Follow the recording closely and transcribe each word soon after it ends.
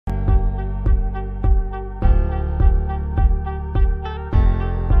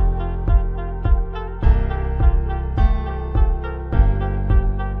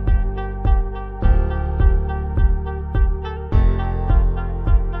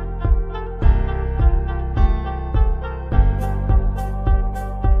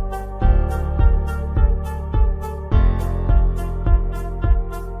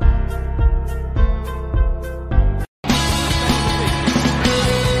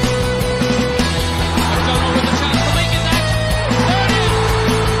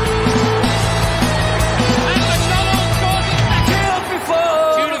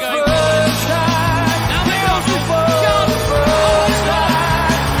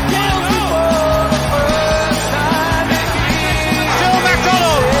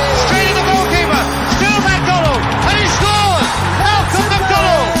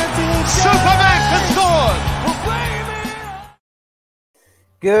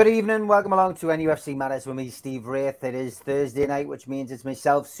Good evening, welcome along to NUFC Matters with me, Steve Wraith. It is Thursday night, which means it's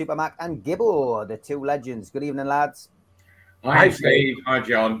myself, Supermac and Gibbo, the two legends. Good evening, lads. Hi, Steve. Hi,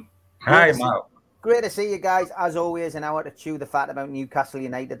 John. Hi, Mark. Great to see you guys, as always, an hour to chew the fat about Newcastle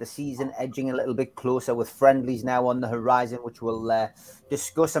United. The season edging a little bit closer with friendlies now on the horizon, which we'll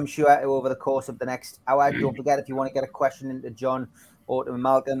discuss, I'm sure, over the course of the next hour. Don't forget, if you want to get a question into John or to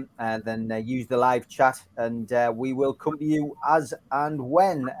Malcolm, then use the live chat, and we will come to you as and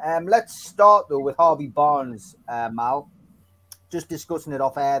when. Let's start, though, with Harvey Barnes, Mal. Just discussing it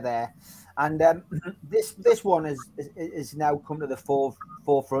off air there. And this one is now come to the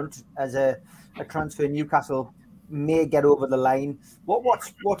forefront as a transfer Newcastle may get over the line.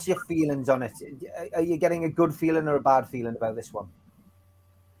 What's your feelings on it? Are you getting a good feeling or a bad feeling about this one?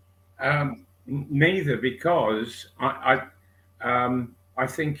 Neither, because I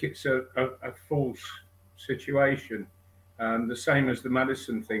think it's a false situation. The same as the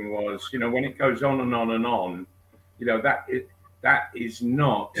Maddison thing was. You know, when it goes on and on and on, you know, that is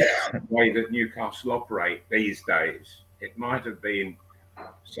not the way that Newcastle operate these days. It might have been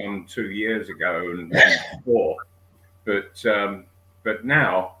some 2 years ago and before, but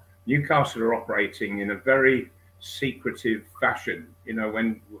now Newcastle are operating in a very secretive fashion. You know,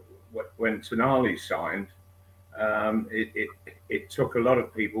 when Tonali signed, it took a lot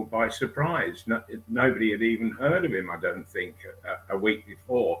of people by surprise. Nobody had even heard of him, I don't think, a week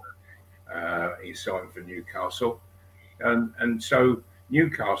before he signed for Newcastle. And so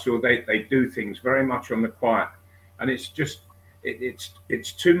Newcastle, they do things very much on the quiet, and it's just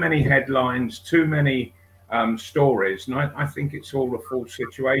it's too many headlines, too many stories, and I think it's all a false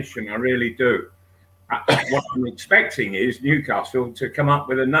situation. I really do. What I'm expecting is Newcastle to come up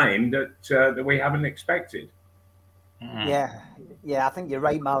with a name that we haven't expected. Yeah, I think you're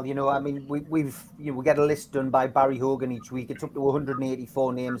right, Mal. You know, I mean, we get a list done by Barry Hogan each week. It's up to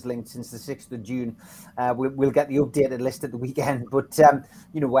 184 names linked since the 6th of June. We'll get the updated list at the weekend, but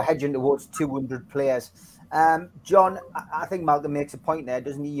you know, we're hedging towards 200 players. John, I think Malcolm makes a point there,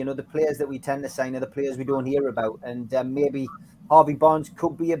 doesn't he? You know, the players that we tend to sign are the players we don't hear about, and maybe Harvey Barnes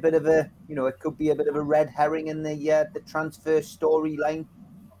could be a bit of a, you know, it could be a bit of a red herring in the transfer storyline.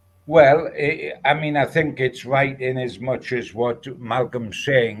 Well, I mean, I think it's right in as much as what Malcolm's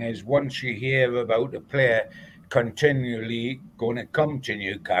saying is once you hear about a player continually going to come to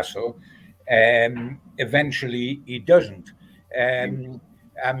Newcastle, eventually he doesn't. I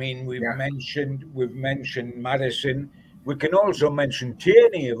mean, we've mentioned Maddison. We can also mention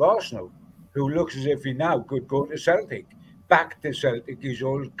Tierney of Arsenal, who looks as if he now could go to Celtic, back to Celtic, his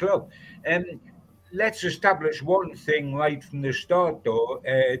old club. Let's establish one thing right from the start, though.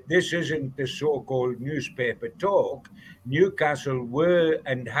 This isn't the so-called newspaper talk. Newcastle were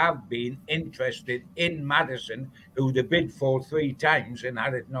and have been interested in Maddison, who they bid for 3 times and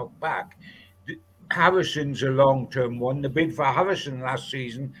had it knocked back. Harrison's a long-term one. The bid for Harrison last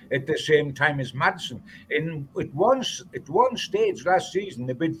season at the same time as Maddison. At one stage last season,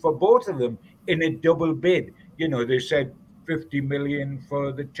 they bid for both of them in a double bid. You know, they said 50 million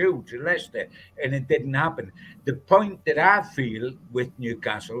for the two to Leicester, and it didn't happen. The point that I feel with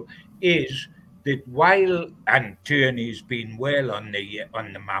Newcastle is that while and Tierney's been well on the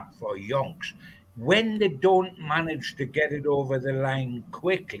map for yonks, when they don't manage to get it over the line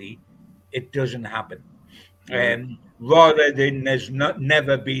quickly, it doesn't happen. Rather than there's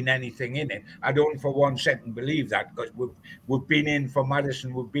never been anything in it. I don't for one second believe that, because we've been in for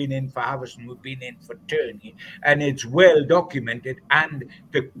Maddison, we've been in for Harrison, we've been in for Tierney, and it's well documented, and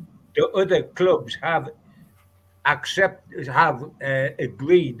the other clubs have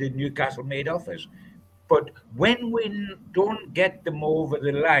agreed that Newcastle made offers. But when we don't get them over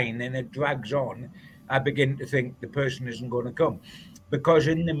the line and it drags on, I begin to think the person isn't going to come. Because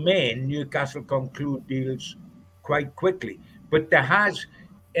in the main, Newcastle conclude deals quite quickly. But there has,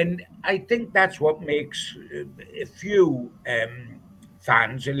 and I think that's what makes a few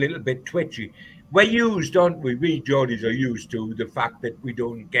fans a little bit twitchy. We're used, aren't we? We Geordies are used to the fact that we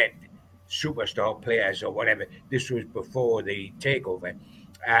don't get superstar players or whatever. This was before the takeover,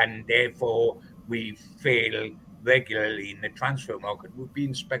 and therefore we fail regularly in the transfer market. We've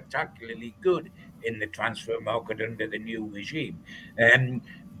been spectacularly good in the transfer market under the new regime,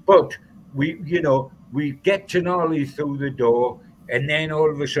 but we get Tonali through the door, and then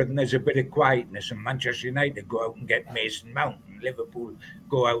all of a sudden there's a bit of quietness, and Manchester United go out and get Mason Mount, and Liverpool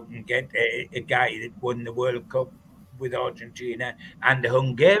go out and get a guy that won the World Cup with Argentina, and the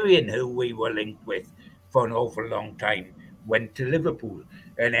Hungarian who we were linked with for an awful long time went to Liverpool.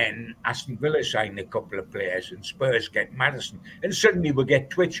 And then Aston Villa signed a couple of players, and Spurs get Maddison, and suddenly we get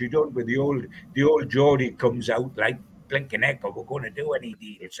twitchy, don't we? The old Geordie comes out like blinking heck are we going to do any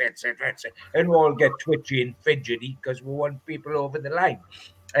deals, etc., etc. And we all get twitchy and fidgety because we want people over the line.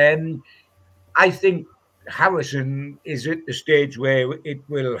 I think Harrison is at the stage where it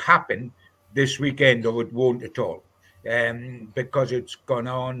will happen this weekend, or it won't at all, because it's gone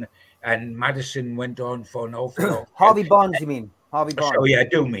on, and Madison went on for an awful long time. Harvey Barnes, you mean? Harvey Barnes. Oh, yeah, I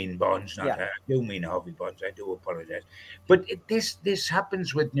do mean Barnes, not Yeah. I do mean Harvey Barnes. I do apologise. But this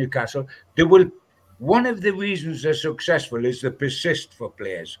happens with Newcastle. One of the reasons they're successful is they persist for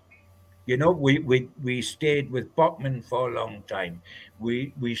players. You know, we stayed with Botman for a long time.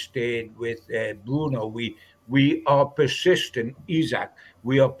 We stayed with Bruno. We are persistent, Isaac.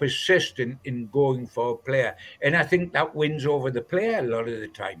 We are persistent in going for a player. And I think that wins over the player a lot of the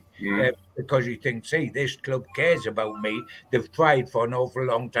time. Because you think, see, this club cares about me. They've tried for an awful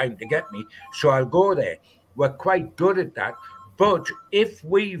long time to get me, so I'll go there. We're quite good at that. But if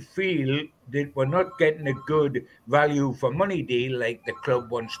we feel that we're not getting a good value for money deal, like the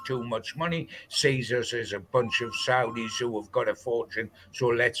club wants too much money, sees us as a bunch of Saudis who have got a fortune, so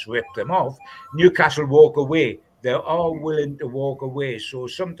let's rip them off, Newcastle walk away. They are willing to walk away. So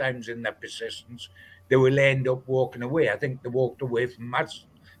sometimes in their persistence, they will end up walking away. I think they walked away from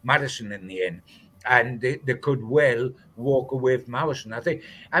Madison in the end. And they could well walk away from Harrison.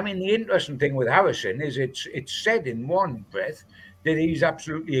 I mean, the interesting thing with Harrison is it's said in one breath that he's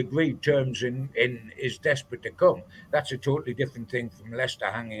absolutely agreed terms and is desperate to come. That's a totally different thing from Leicester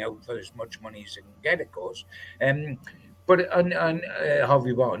hanging out for as much money as they can get, of course. But on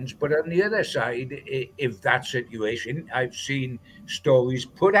Harvey Barnes, but on the other side, if that situation, I've seen stories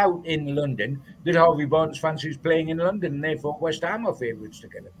put out in London that Harvey Barnes fancies playing in London, and therefore West Ham are favourites to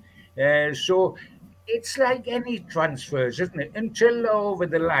get him. So it's like any transfers, isn't it? Until they're over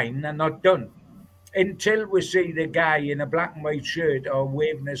the line, they're not done. Until we see the guy in a black and white shirt or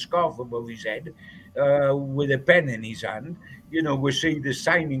waving a scarf above his head with a pen in his hand, you know, we see the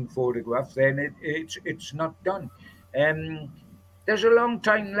signing photograph, then it's not done. There's a long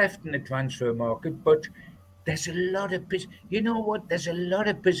time left in the transfer market, but there's a lot of, you know what, there's a lot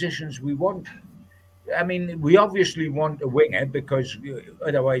of positions we want. I mean, we obviously want a winger because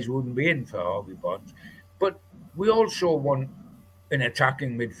otherwise we wouldn't be in for Harvey Barnes. But we also want an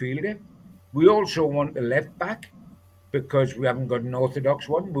attacking midfielder. We also want a left back because we haven't got an orthodox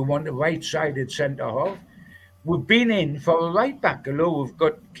one. We want a right-sided centre-half. We've been in for a right back, although we've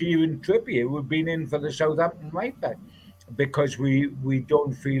got Kieran Trippier. We've been in for the Southampton right back because we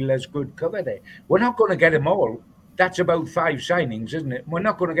don't feel there's good cover there. We're not going to get them all. That's about 5 signings, isn't it? We're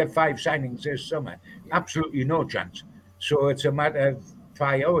not going to get 5 signings this summer. Absolutely no chance. So it's a matter of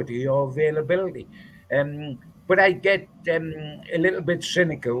priority or availability. But I get a little bit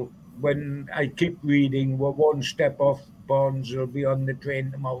cynical when I keep reading, we're one step off, Barnes will be on the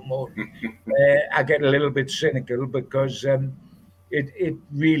train tomorrow morning. I get a little bit cynical because it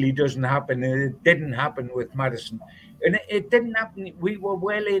really doesn't happen. It didn't happen with Madison. And it didn't happen. We were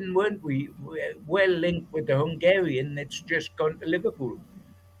well in, weren't we? Well linked with the Hungarian. It's just gone to Liverpool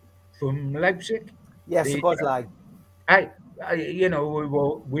from Leipzig. Yes, it was like. You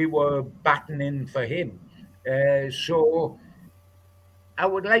know, we were batting in for him. So I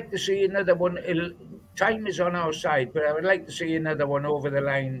would like to see another one. Time is on our side, but I would like to see another one over the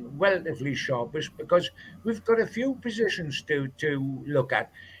line, relatively sharpish, because we've got a few positions to look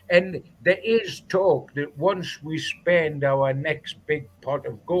at. And there is talk that once we spend our next big pot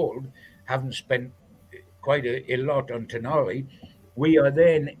of gold, having spent quite a lot on Tonali, we are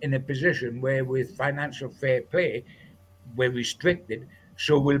then in a position where with financial fair play, we're restricted.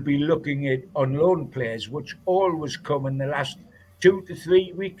 So we'll be looking at on loan players, which always come in the last 2 to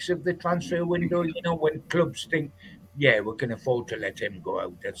 3 weeks of the transfer window, you know, when clubs think, yeah, we can afford to let him go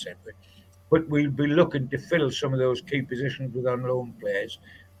out, etc. But we'll be looking to fill some of those key positions with on loan players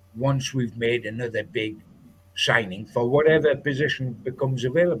once we've made another big signing for whatever position becomes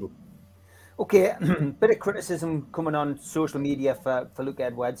available. Okay, bit of criticism coming on social media for Luke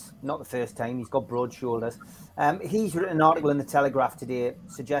Edwards. Not the first time. He's got broad shoulders. He's written an article in the Telegraph today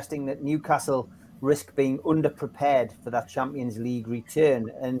suggesting that Newcastle risk being underprepared for that Champions League return.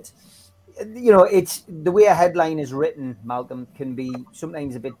 And, you know, it's the way a headline is written, Malcolm, can be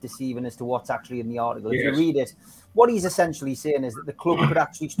sometimes a bit deceiving as to what's actually in the article. Yes. If you read it, what he's essentially saying is that the club could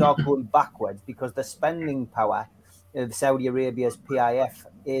actually start going backwards because the spending power of Saudi Arabia's PIF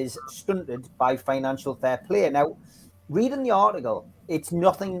is stunted by financial fair play. Now, reading the article, it's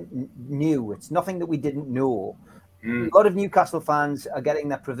nothing new. It's nothing that we didn't know. A lot of Newcastle fans are getting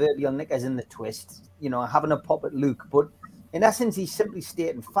their proverbial knickers in the twist, you know, having a pop at Luke. But in essence, he's simply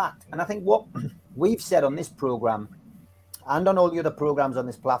stating fact. And I think what we've said on this programme and on all the other programmes on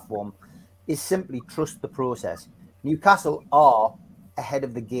this platform is simply trust the process. Newcastle are ahead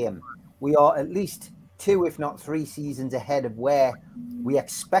of the game. We are at least 2, if not 3 seasons ahead of where we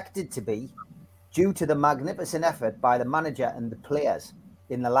expected to be due to the magnificent effort by the manager and the players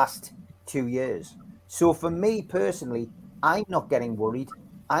in the last 2 years. So for me personally, I'm not getting worried.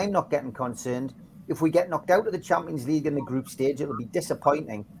 I'm not getting concerned. If we get knocked out of the Champions League in the group stage, it'll be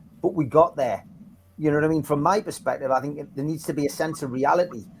disappointing, but we got there. You know what I mean? From my perspective, I think there needs to be a sense of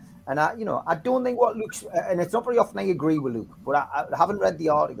reality. And I don't think what Luke's, and it's not very often I agree with Luke, but I haven't read the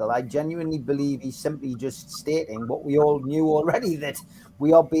article. I genuinely believe he's simply just stating what we all knew already, that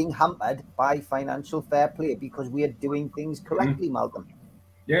we are being hampered by financial fair play because we are doing things correctly, Malcolm.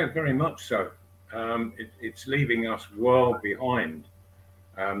 Yeah, very much so. It's leaving us well behind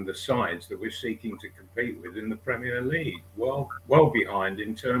the sides that we're seeking to compete with in the Premier League. Well behind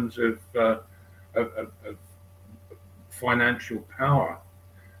in terms of financial power.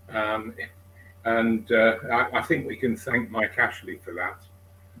 I think we can thank Mike Ashley for that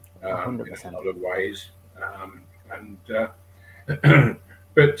in a lot of ways.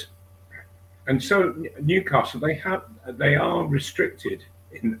 So Newcastle, they are restricted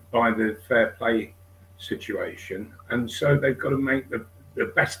by the fair play situation, and so they've got to make the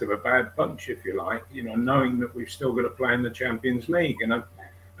best of a bad bunch, if you like. Knowing that we've still got to play in the Champions League, and I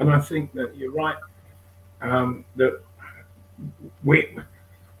think that you're right, that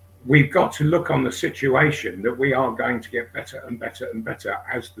we've got to look on the situation that we are going to get better and better and better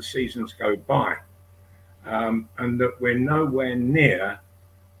as the seasons go by, and that we're nowhere near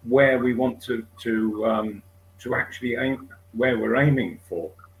where we want to actually aim, where we're aiming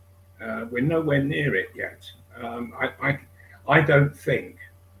for. We're nowhere near it yet. I don't think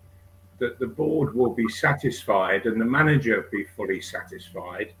that the board will be satisfied and the manager be fully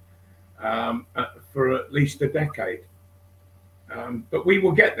satisfied for at least a decade. But we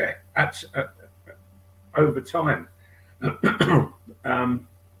will get there over time.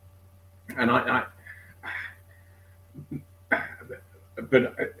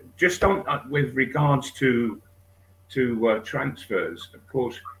 But just on with regards to transfers, of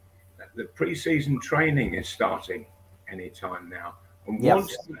course, the pre-season training is starting anytime now, and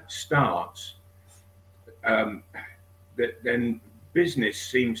once that starts, then business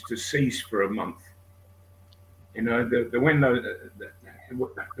seems to cease for a month. The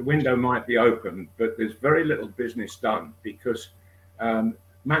window might be open, but there's very little business done because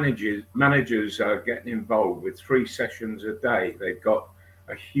managers are getting involved with 3 sessions a day. They've got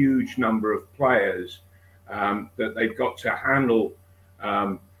a huge number of players that they've got to handle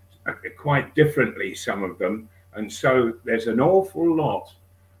quite differently, some of them, and so there's an awful lot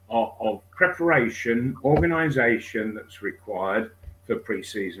of preparation, organisation that's required for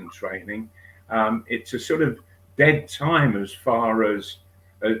pre-season training. It's a sort of dead time as far as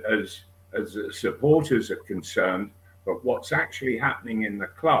the supporters are concerned, but what's actually happening in the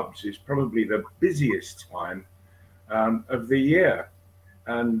clubs is probably the busiest time of the year,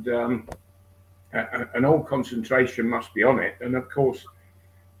 and all concentration must be on it. And of course,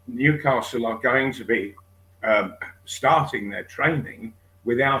 Newcastle are going to be starting their training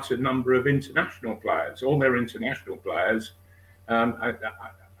without a number of international players. All their international players are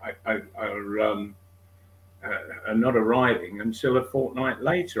not arriving until a fortnight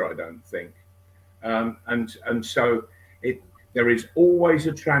later, I don't think. And so there is always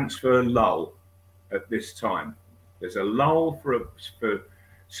a transfer lull at this time. There's a lull for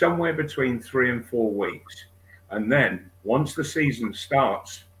somewhere between 3 and 4 weeks. And then once the season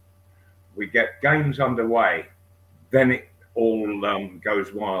starts, we get games underway, then it all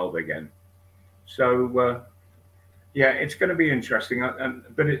goes wild again. So yeah, it's going to be interesting.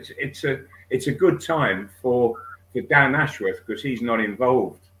 But it's a good time for Dan Ashworth, because he's not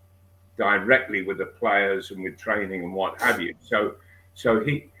involved directly with the players and with training and what have you. So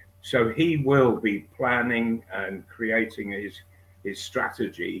he will be planning and creating his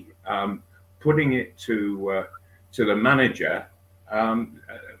strategy, putting it to the manager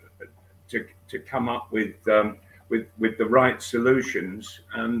to come up with the right solutions,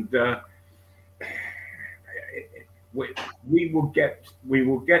 and we will get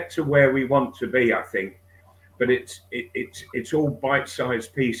to where we want to be, I think. But it's all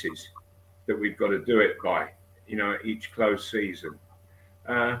bite-sized pieces that we've got to do it by, each close season.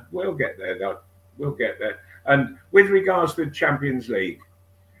 We'll get there, though. We'll get there. And with regards to the Champions League,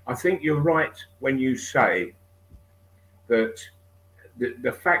 I think you're right when you say that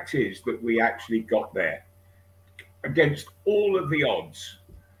the fact is that we actually got there against all of the odds,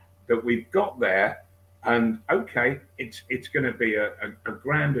 that we've got there. And okay, it's going to be a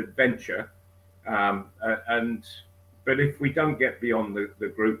grand adventure, but if we don't get beyond the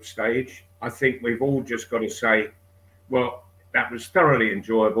group stage, I think we've all just got to say Well, that was thoroughly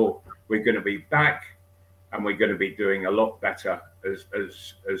enjoyable. We're going to be back, and we're going to be doing a lot better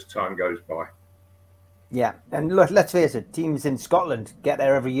as time goes by. Yeah, and look, let's face it, teams in Scotland get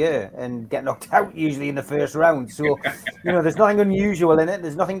there every year and get knocked out usually in the first round. So, there's nothing unusual in it.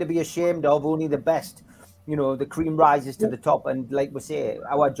 There's nothing to be ashamed of, only the best. The cream rises to the top. And like we say,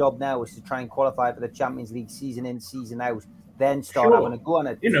 our job now is to try and qualify for the Champions League season in, season out, then start having a go on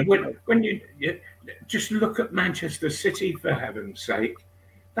it. When you just look at Manchester City, for heaven's sake,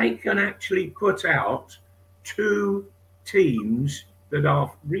 they can actually put out 2 teams that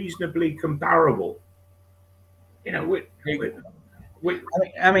are reasonably comparable. The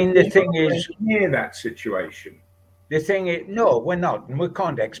thing is, near that situation. The thing is, no, we're not, and we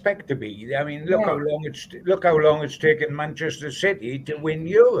can't expect to be. I mean, look how long it's taken Manchester City to win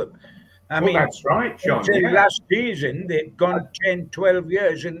Europe. That's right, John. Last season, they'd gone 10, 12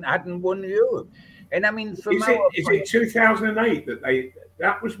 years and hadn't won Europe. And I mean, is it 2008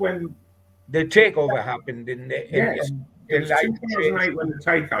 that was when the takeover happened in the yes, it was 2008 when the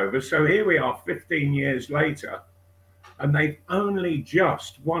takeover. So here we are, 15 years later, and they've only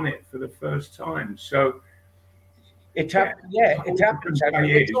just won it for the first time. So it happened. Yeah, it happens.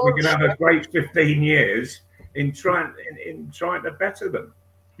 We're going to have a great 15 years in trying to better them.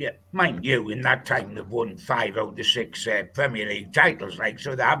 Yeah, mind you, in that time they've won 5 out of 6 Premier League titles,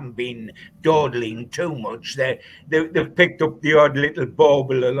 so they haven't been dawdling too much. They've picked up the odd little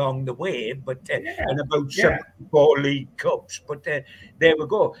bauble along the way, and about 74 League Cups. But there we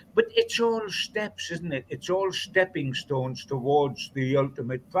go. But it's all steps, isn't it? It's all stepping stones towards the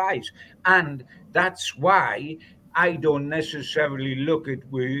ultimate prize, and that's why I don't necessarily look at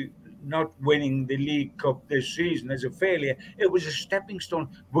not winning the League Cup this season as a failure. It was a stepping stone.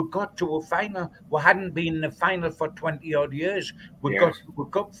 We got to a final. We hadn't been in the final for 20 odd years. We got to a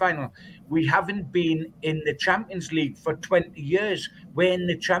cup final. We haven't been in the Champions League for 20 years. We're in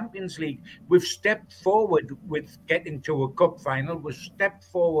the Champions League. We've stepped forward with getting to a cup final. We've stepped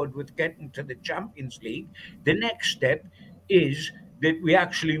forward with getting to the Champions League. The next step is that we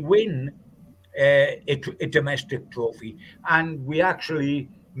actually win a domestic trophy, and we actually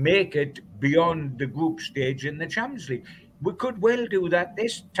make it beyond the group stage in the Champions League. We could well do that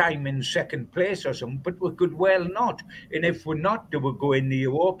this time in second place or something, but we could well not. And if we're not, do we go in the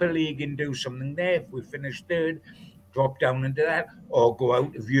Europa League and do something there? If we finish third, drop down into that, or go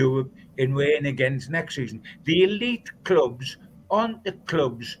out of Europe and we're in against next season. The elite clubs aren't the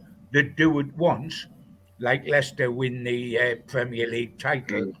clubs that do it once, like Leicester win the Premier League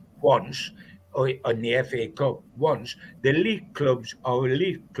title once, or on the FA Cup once. The elite clubs are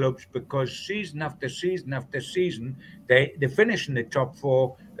elite clubs because season after season after season, they finish in the top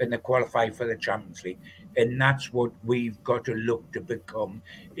 4 and they qualify for the Champions League. And that's what we've got to look to become,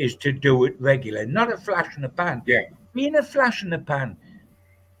 is to do it regular, not a flash in the pan. Yeah. Being a flash in the pan,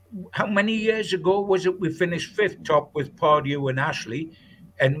 how many years ago was it we finished 5th top with Pardew and Ashley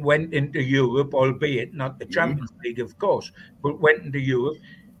and went into Europe, albeit not the Champions League, of course, but went into Europe.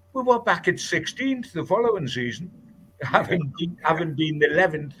 We were back at 16th the following season, having been the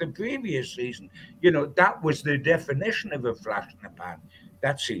 11th the previous season. That was the definition of a flash in the pan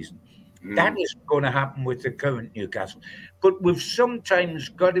that season. That is going to happen with the current Newcastle. But we've sometimes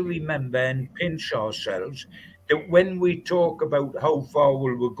got to remember and pinch ourselves that when we talk about how far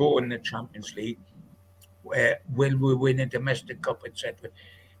will we go in the Champions League, will we win a domestic cup, etc.,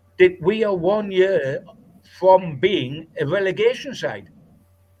 that we are 1 year from being a relegation side.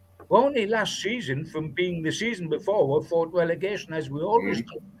 Only last season, from being the season before, we fought relegation as we always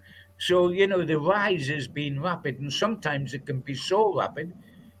do. So, the rise has been rapid, and sometimes it can be so rapid,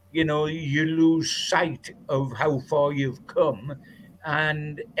 you lose sight of how far you've come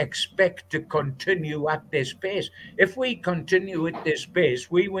and expect to continue at this pace. If we continue at this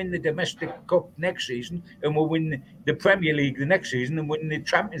pace, we win the domestic cup next season, and we'll win the Premier League the next season, and win the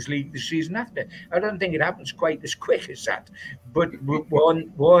Champions League the season after. I don't think it happens quite as quick as that, but we're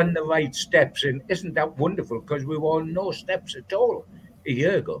on the right steps, and isn't that wonderful? Because we were on no steps at all a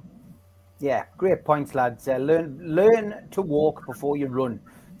year ago. Yeah, great points, lads. Learn to walk before you run,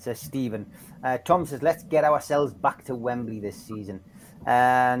 says Stephen. Tom says, let's get ourselves back to Wembley this season.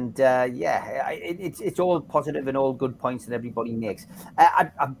 And it's all positive and all good points that everybody makes.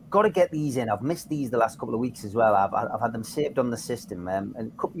 I've got to get these in. I've missed these the last couple of weeks as well. I've had them saved on the system.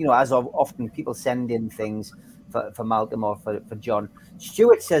 And as of often, people send in things for Malcolm or for John.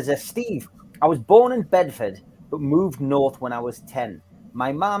 Stuart says, Steve, I was born in Bedford, but moved north when I was 10.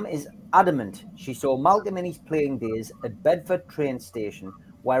 My mum is adamant she saw Malcolm in his playing days at Bedford train station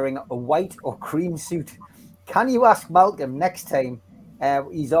wearing a white or cream suit. Can you ask Malcolm next time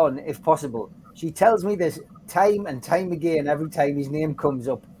he's on, if possible? She tells me there's time and time again, every time his name comes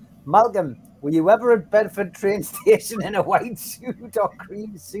up. Malcolm, were you ever at Bedford train station in a white suit or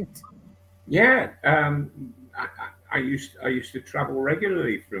cream suit? Yeah, I used to travel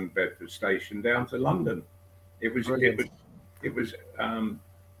regularly from Bedford Station down to London. It was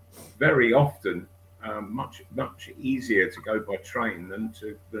very often much easier to go by train than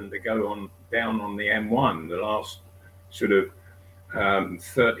to go down on the M1. The last sort of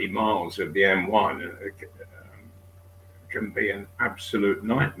 30 miles of the M1 can be an absolute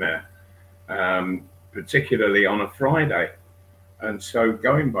nightmare, particularly on a Friday. And so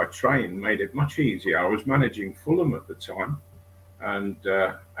going by train made it much easier. I was managing Fulham at the time, and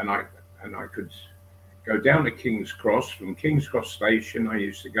I could go down to King's Cross. From King's Cross station, I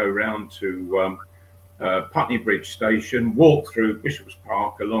used to go round to Putney Bridge station, walk through Bishop's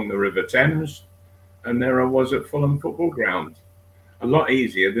Park along the River Thames, and there I was at Fulham Football Ground. A lot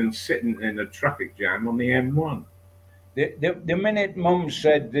easier than sitting in a traffic jam on the M1. The minute Mum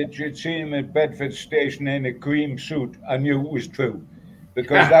said that you'd seen him at Bedford Station in a cream suit, I knew it was true,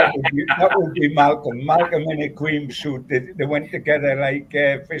 because that would be Malcolm. Malcolm in a cream suit. They went together like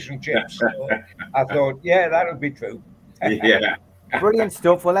fish and chips. So I thought, yeah, that'll be true. Yeah. Brilliant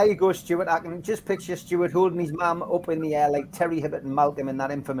stuff. Well, there you go, Stuart. I can just picture Stuart holding his mum up in the air like Terry Hibbert and Malcolm in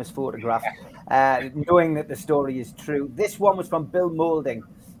that infamous photograph, knowing that the story is true. This one was from Bill Moulding.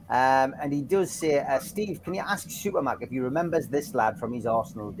 And he does say, Steve, can you ask Supermac if he remembers this lad from his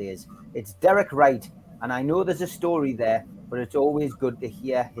Arsenal days? It's Derek Wright, and I know there's a story there, but it's always good to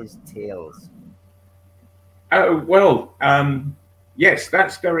hear his tales. Oh, well, yes,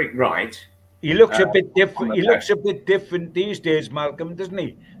 that's Derek Wright. He looks a bit different. He looks a bit different these days, Malcolm, doesn't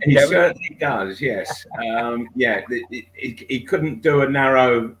he? He certainly does, yes. Yeah, he couldn't do a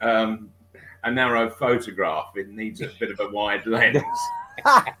narrow photograph. It needs a bit of a wide lens.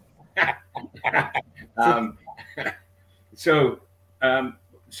 So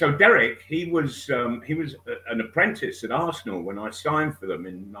Derek, he was an apprentice at Arsenal when I signed for them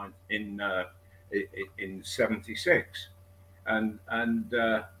in '76,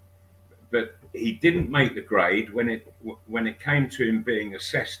 but he didn't make the grade when it came to him being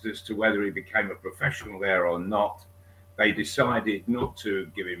assessed as to whether he became a professional there or not. They decided not to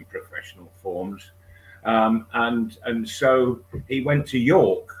give him professional forms. And so he went to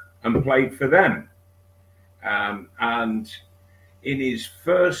York and played for them. And in his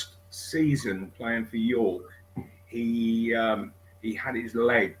first season playing for York, he had his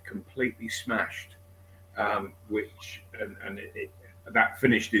leg completely smashed, that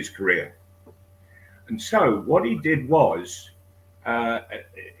finished his career. And so what he did was,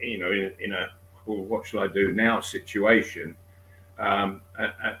 in a well, what shall I do now situation,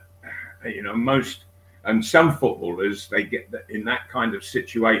 And some footballers, they get in that kind of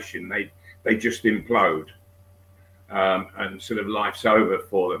situation, they just implode, and sort of life's over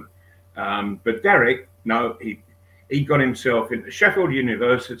for them. But Derek, no, he got himself into Sheffield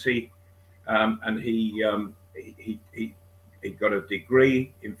University, and he got a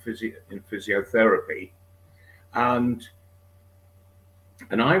degree in physiotherapy, and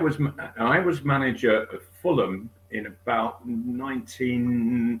I was manager of Fulham in about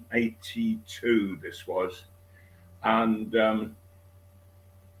 1982. This was, and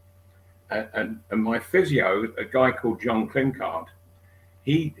my physio, a guy called John Clinkard,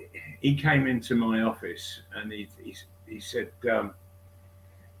 he came into my office and he said,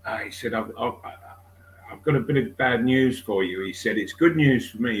 I've got a bit of bad news for you. He said, it's good news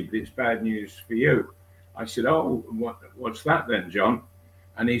for me, but it's bad news for you. I said, oh, what's that then, John?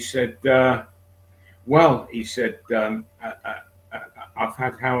 And he said, well, he said, I've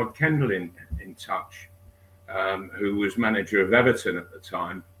had Howard Kendall in touch, who was manager of Everton at the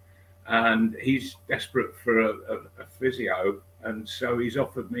time, and he's desperate for a physio, and so he's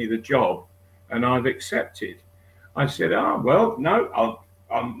offered me the job, and I've accepted. I said, well, no,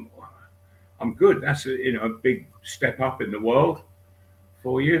 I'm good. That's a big step up in the world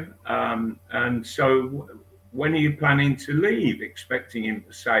for you. And so when are you planning to leave? Expecting him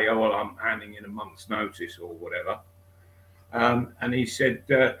to say, oh, well, I'm handing in a month's notice or whatever. And he said,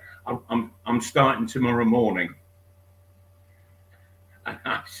 I'm starting tomorrow morning. And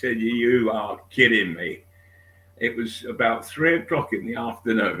I said, you are kidding me. It was about 3 o'clock in the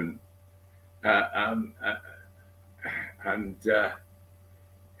afternoon.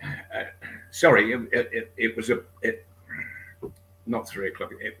 Sorry, it was not 3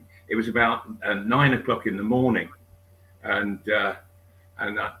 o'clock. It was about 9 o'clock in the morning, and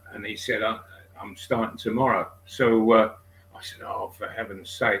he said, I'm starting tomorrow. So I said, oh, for heaven's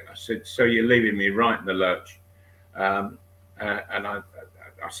sake! I said, so you're leaving me right in the lurch? And I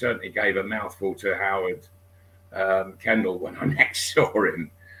certainly gave a mouthful to Howard Kendall when I next saw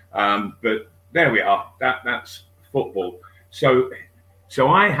him. But there we are. That's football. So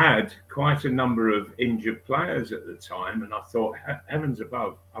I had quite a number of injured players at the time, and I thought, heavens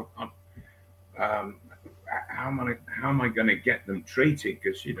above, how am I going to get them treated?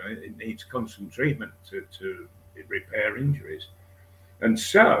 Because it needs constant treatment to repair injuries. And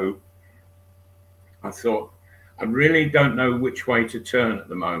so I thought, I really don't know which way to turn at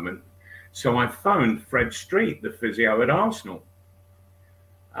the moment. So I phoned Fred Street, the physio at Arsenal,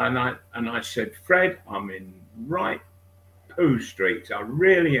 and I said, Fred, I'm in right poo street. I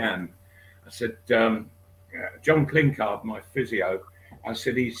really am. I said, John Clinkard, my physio, I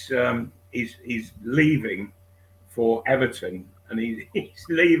said, he's leaving for Everton, and he's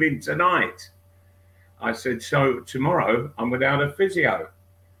leaving tonight. I said, so tomorrow I'm without a physio.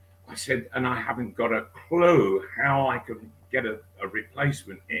 I said, and I haven't got a clue how I can get a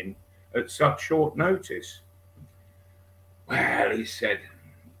replacement in at such short notice. Well, he said,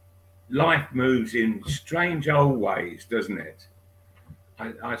 life moves in strange old ways, doesn't it?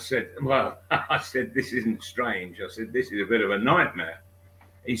 I said, well, I said, this isn't strange. I said, this is a bit of a nightmare.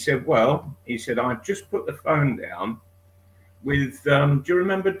 He said, well, I've just put the phone down with, do you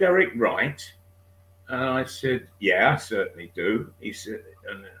remember Derek Wright? And I said, yeah, I certainly do. He said,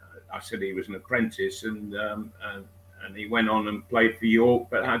 and I said he was an apprentice, and he went on and played for York,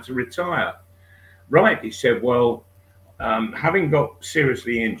 but had to retire. Right, he said, well, having got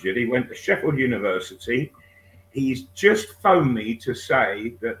seriously injured, he went to Sheffield University. He's just phoned me to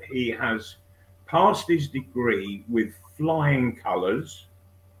say that he has passed his degree with flying colours,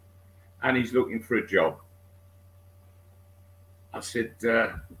 and he's looking for a job. I said,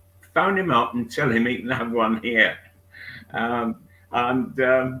 phone him up and tell him he can have one here.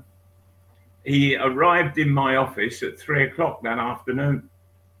 He arrived in my office at 3 o'clock that afternoon.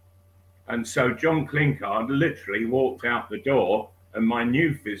 And so John Clinkard literally walked out the door, and my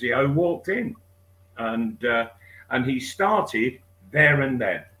new physio walked in. And he started there and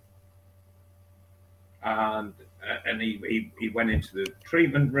then. And he went into the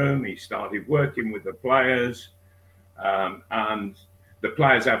treatment room. He started working with the players, and the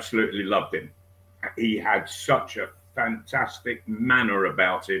players absolutely loved him. He had such a fantastic manner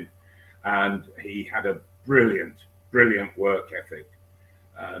about him, and he had a brilliant work ethic.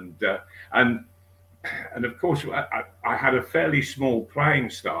 And of course, I had a fairly small playing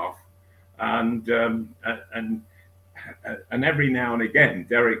staff, and every now and again,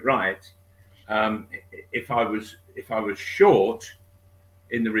 Derek Wright, if I was short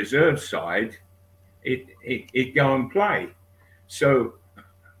in the reserve side, he'd go and play. So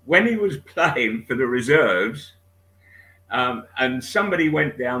when he was playing for the reserves, and somebody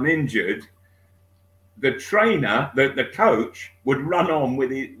went down injured, the trainer, the coach, would run on with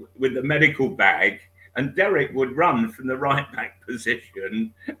the medical bag, and Derek would run from the right back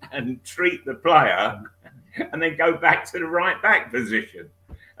position and treat the player, and then go back to the right back position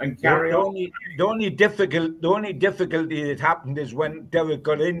and carry on. The only difficulty that happened is when Derek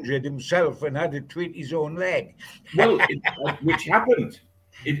got injured himself and had to treat his own leg. Well, which happened.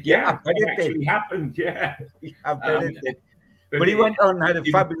 It actually happened. Yeah, I bet it did. But he went on and had a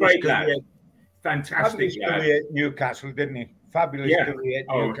fabulous career. Fantastic career at Newcastle, didn't he? Fabulous career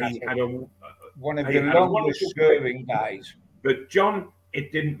at Newcastle. He had one of the longest serving guys. But John,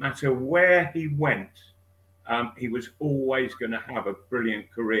 it didn't matter where he went, he was always going to have a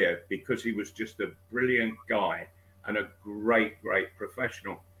brilliant career, because he was just a brilliant guy and a great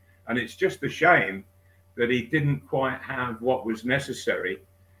professional. And it's just a shame that he didn't quite have what was necessary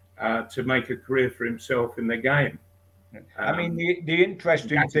to make a career for himself in the game. I mean, the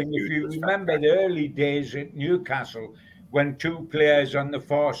interesting thing, if you remember the early days at Newcastle, when two players on the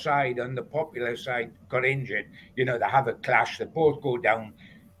far side, on the popular side, got injured, they have a clash, they both go down,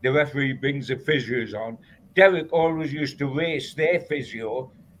 the referee brings the physios on. Derek always used to race their physio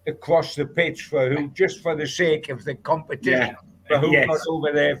across the pitch just for the sake of the competition. For who got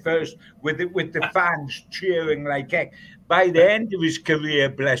over there first, with the fans cheering like heck. By the end of his career,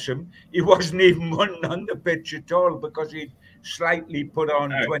 bless him, he wasn't even running on the pitch at all, because he'd slightly put on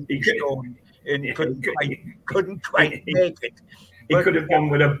 20 stone and couldn't quite make it. He could have gone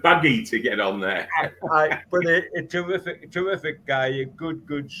with a buggy to get on there. But a terrific guy, a good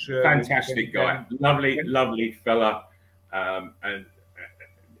fantastic guy, lovely fella, and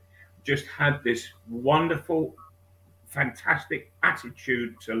just had this wonderful, fantastic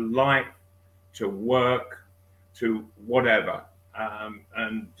attitude to life, to work, to whatever.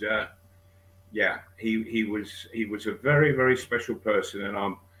 He was a very special person,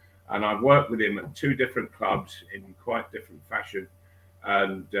 and I've worked with him at two different clubs in quite different fashion,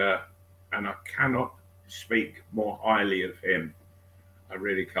 and I cannot speak more highly of him. I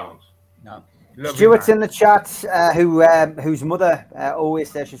really can't. No. Stuart's in the chat, whose mother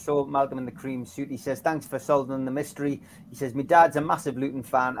always says she saw Malcolm in the cream suit. He says, thanks for solving the mystery. He says, my dad's a massive Luton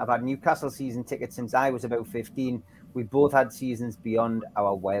fan. I've had Newcastle season tickets since I was about 15. We both had seasons beyond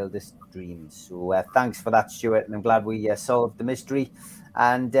our wildest dreams. So thanks for that, Stuart. And I'm glad we solved the mystery.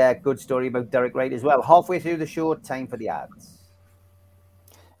 And good story about Derek Wright as well. Halfway through the show, time for the ads.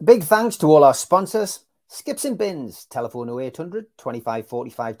 Big thanks to all our sponsors. Skips and Bins, telephone 0800 25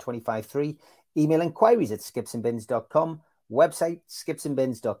 45 25 3. Email inquiries at skipsandbins.com. Website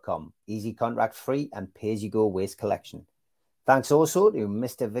skipsandbins.com. Easy contract free and pay-as-you-go waste collection. Thanks also to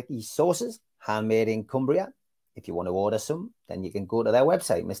Mr. Vicky's Sauces, handmade in Cumbria. If you want to order some, then you can go to their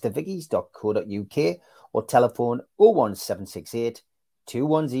website, mrvickies.co.uk, or telephone 01768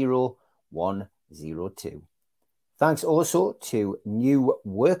 210 102. Thanks also to New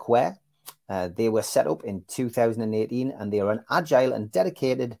Workwear. They were set up in 2018 and they are an agile and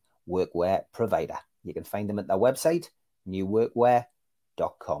dedicated workwear provider. You can find them at their website,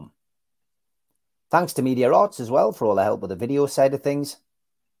 newworkwear.com. Thanks to Media Arts as well for all the help with the video side of things.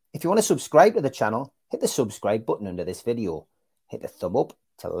 If you want to subscribe to the channel, hit the subscribe button under this video. Hit the thumb up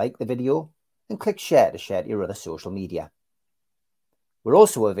to like the video and click share to share to your other social media. We're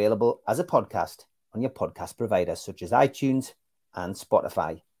also available as a podcast on your podcast providers such as iTunes and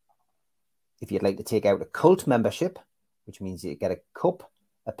Spotify. If you'd like to take out a cult membership, which means you get a cup,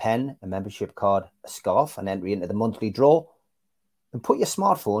 a pen, a membership card, a scarf, and entry into the monthly draw, and put your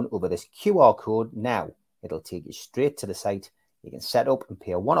smartphone over this QR code now. It'll take you straight to the site. You can set up and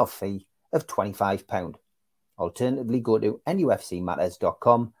pay a one-off fee of £25. Alternatively, go to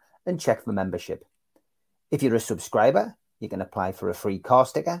NUFCmatters.com and check for membership. If you're a subscriber, you can apply for a free car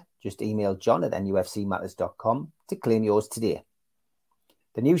sticker. Just email John at NUFCmatters.com to claim yours today.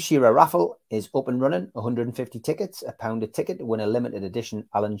 The new Shearer raffle is up and running. 150 tickets, £1 a ticket to win a limited edition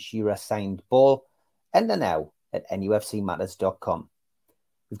Alan Shearer signed ball. Enter now at NUFCmatters.com.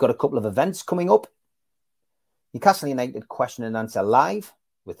 We've got a couple of events coming up. Newcastle United question and answer live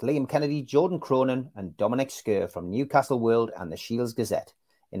with Liam Kennedy, Jordan Cronin and Dominic Skerr from Newcastle World and the Shields Gazette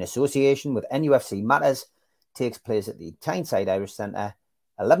in association with NUFC Matters. Takes place at the Tyneside Irish Centre,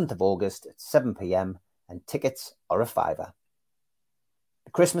 11th of August at 7 p.m. and tickets are a £5.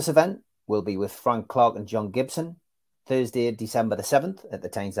 The Christmas event will be with Frank Clark and John Gibson, Thursday, December the 7th at the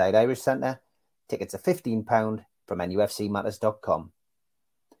Tyneside Irish Centre. Tickets are £15 from NUFCmatters.com.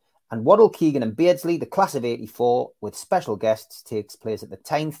 And Waddle, Keegan and Beardsley, the class of 84, with special guests, takes place at the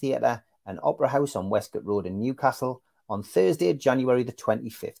Tyne Theatre and Opera House on Westcott Road in Newcastle on Thursday, January the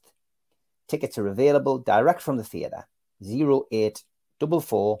 25th. Tickets are available direct from the theatre,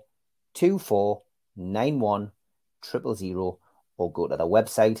 0844 24 91 000, or go to the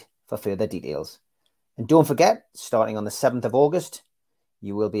website for further details. And don't forget, starting on the 7th of August,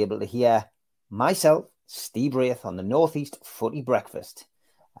 you will be able to hear myself, Steve Wraith, on the Northeast Footy Breakfast.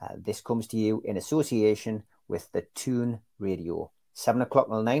 This comes to you in association with the Toon Radio. 7 o'clock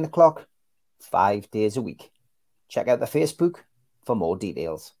till 9 o'clock, 5 days a week. Check out the Facebook for more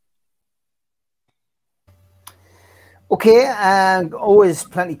details. Okay, always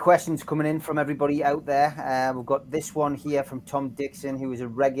plenty of questions coming in from everybody out there. We've got this one here from Tom Dixon, who is a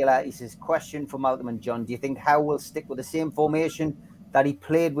regular. He says, question for Malcolm and John. Do you think Howe will stick with the same formation that he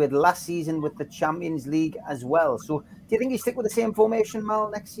played with last season with the Champions League as well? So do you think he'll stick with the same formation, Mal,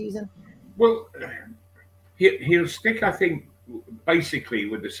 next season? Well, he'll stick, I think, basically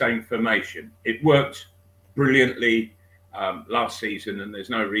with the same formation. It worked brilliantly last season, and there's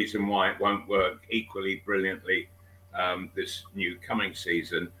no reason why it won't work equally brilliantly this new coming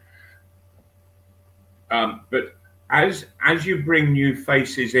season. But as you bring new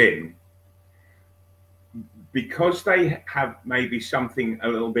faces in, because they have maybe something a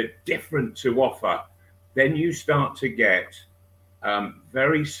little bit different to offer, then you start to get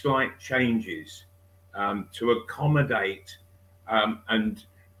very slight changes to accommodate and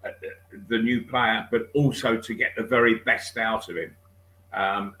the new player, but also to get the very best out of him.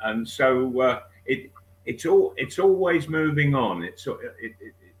 And so it's always moving on.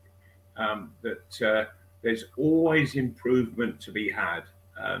 There's always improvement to be had,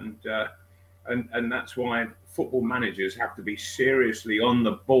 and that's why football managers have to be seriously on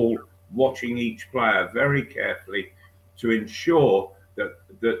the ball, watching each player very carefully to ensure that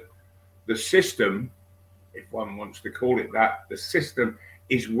the system, if one wants to call it that, the system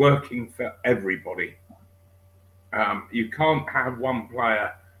is working for everybody. You can't have one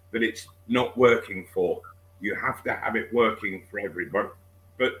player that it's not working for. You have to have it working for everybody.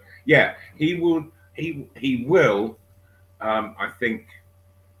 But yeah, he will. I think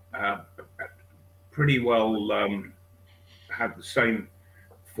pretty well had the same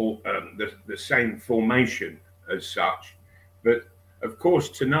the same formation as such. But of course,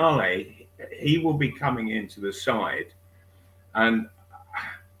 Tonali, he will be coming into the side, and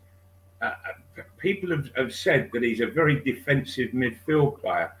people have said that he's a very defensive midfield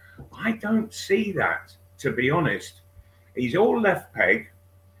player. I don't see that, to be honest. He's all left peg.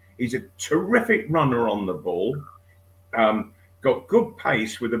 He's a terrific runner on the ball. Got good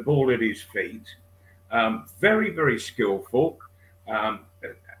pace with the ball at his feet. Very, very skillful.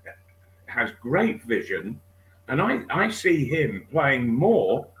 Has great vision. And I see him playing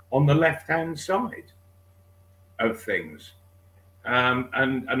more on the left-hand side of things.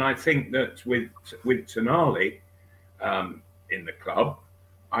 And I think that with Tonali in the club,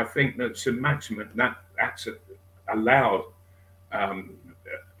 I think that St-Maximin, that's allowed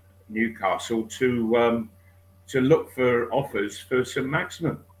Newcastle to look for offers for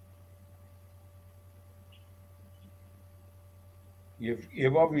St-Maximin.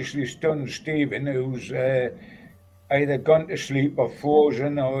 You've obviously stunned Stephen, who's either gone to sleep or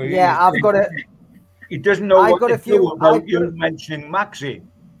frozen, or I've got it. He doesn't know what to do about you mentioning Maxi.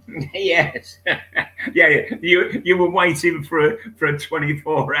 Yes, yeah. You were waiting for a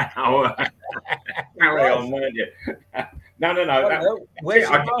 24-hour carry on, weren't you? No. Where's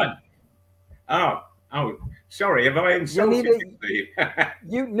he gone? Oh, sorry. Have I insulted you?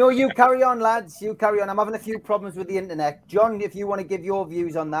 You carry on, lads. You carry on. I'm having a few problems with the internet. John, if you want to give your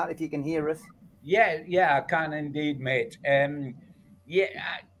views on that, if you can hear us. Yeah, I can indeed, mate.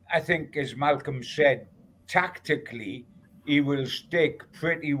 I think, as Malcolm said, tactically, he will stick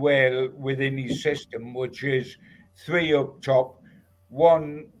pretty well within his system, which is 3 up top,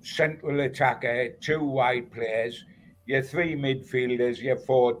 1 central attacker, 2 wide players, your 3 midfielders, your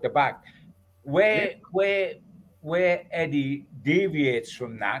 4 at the back. Where Eddie deviates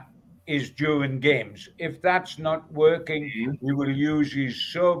from that is during games. If that's not working, he will use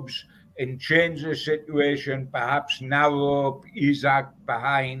his subs and change the situation, perhaps narrow up Isaac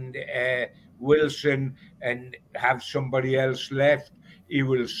behind Wilson and have somebody else left. He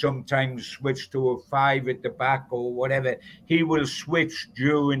will sometimes switch to a 5 at the back or whatever. He will switch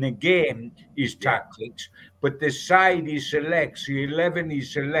during a game, his tactics, but the side he selects, the 11 he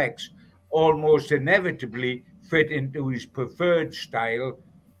selects, almost inevitably fit into his preferred style,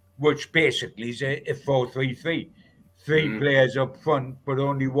 which basically is a 4-3-3. 3 players up front, but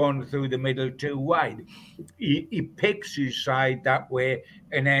only 1 through the middle, 2 wide. He picks his side that way,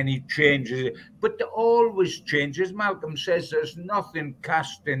 and then he changes it. But there always changes. Malcolm says there's nothing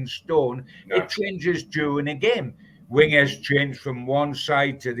cast in stone. No. It changes during a game. Wingers change from one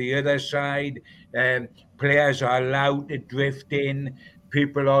side to the other side. Players are allowed to drift in.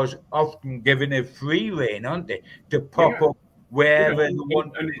 People are often given a free rein, aren't they, to pop up wherever they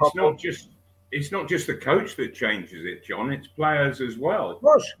want. And it's not just the coach that changes it, John. It's players as well.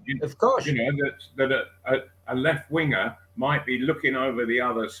 Of course. You know that a left winger might be looking over the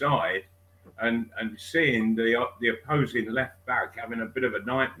other side and seeing the opposing left back having a bit of a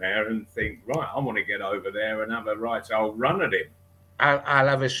nightmare and think, right, I want to get over there and have a I'll run at him. I'll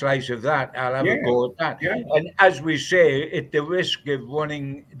have a slice of that. I'll have a go at that. Yeah. And as we say, at the risk of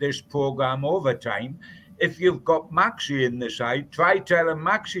running this program over time, if you've got Maxi in the side, try telling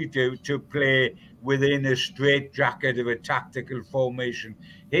Maxi to play within a straitjacket of a tactical formation.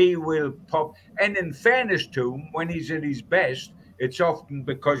 He will pop. And in fairness to him, when he's at his best, it's often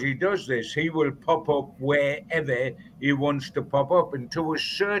because he does this. He will pop up wherever he wants to pop up. And to a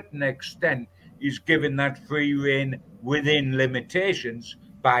certain extent, he's given that free rein within limitations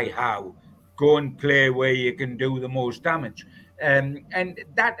by how. Go and play where you can do the most damage. And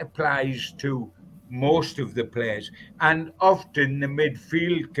that applies to most of the players, and often the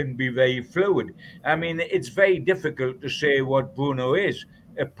midfield can be very fluid. I mean, it's very difficult to say what Bruno is,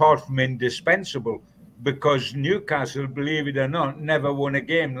 apart from indispensable, because Newcastle, believe it or not, never won a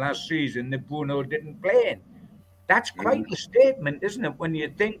game last season that Bruno didn't play in. That's quite a statement, isn't it, when you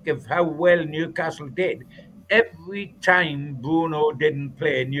think of how well Newcastle did? Every time Bruno didn't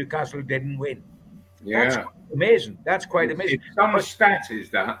play, Newcastle didn't win. That's amazing. That's quite amazing. It's some stat, is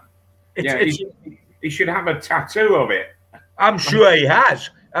that? He should have a tattoo of it. I'm sure he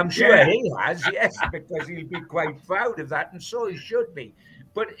has. He has, yes, because he'll be quite proud of that, and so he should be.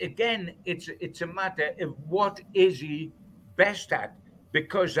 But again, it's a matter of what is he best at?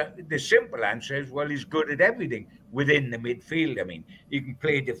 Because the simple answer is, well, he's good at everything within the midfield. I mean, he can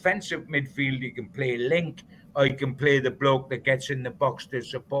play defensive midfield, he can play link, or he can play the bloke that gets in the box to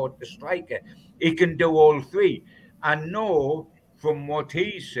support the striker. He can do all 3. I know from what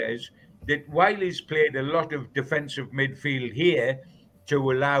he says that while he's played a lot of defensive midfield here,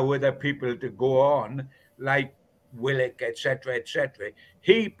 to allow other people to go on, like Willock, etc., etc.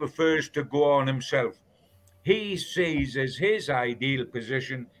 He prefers to go on himself. He sees as his ideal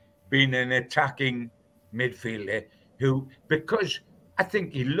position being an attacking midfielder who, because I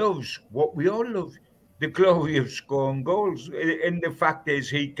think he loves what we all love, the glory of scoring goals. And the fact is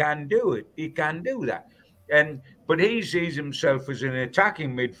he can do it. He can do that. But he sees himself as an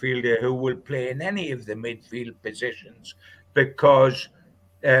attacking midfielder who will play in any of the midfield positions because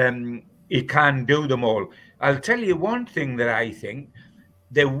he can do them all. I'll tell you one thing that I think.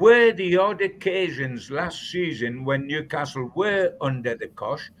 There were the odd occasions last season when Newcastle were under the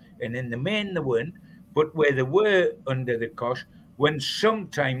cosh, and in the main they weren't, but where they were under the cosh, when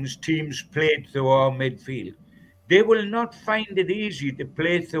sometimes teams played through our midfield. They will not find it easy to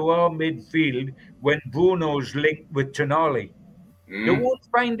play through our midfield when Bruno's linked with Tonali. They won't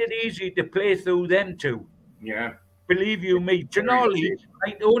find it easy to play through them two. Yeah. Believe you me, Tonali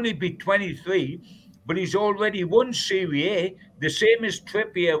might only be 23, but he's already won Serie A, the same as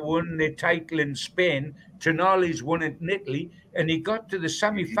Trippier won the title in Spain. Tonali's won it in Italy, and he got to the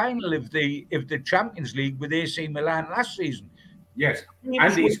semi-final of the Champions League with AC Milan last season. Yes,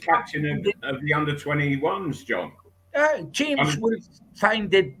 and he's captain of the under-21s, John. Teams will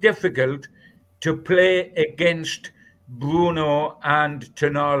find it difficult to play against Bruno and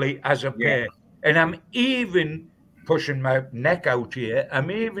Tonali as a pair. And I'm even pushing my neck out here. I'm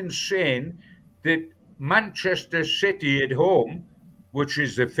even saying that Manchester City at home, which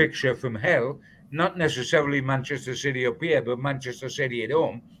is the fixture from hell, not necessarily Manchester City up here, but Manchester City at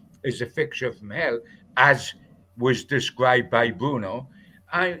home is a fixture from hell, as was described by Bruno.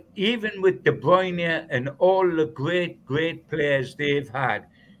 Even with De Bruyne and all the great, great players they've had,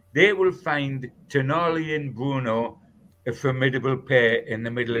 they will find Tonali and Bruno a formidable pair in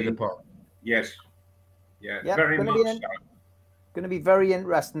the middle of the park. Yes. Yeah, very much so. Going to be very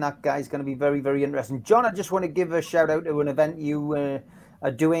interesting, that guy's going to be very, very interesting. John, I just want to give a shout out to an event you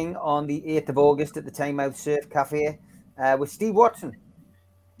are doing on the 8th of August at the Timeout Surf Cafe with Steve Watson.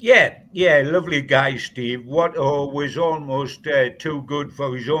 Yeah, lovely guy, Steve. Watto was almost too good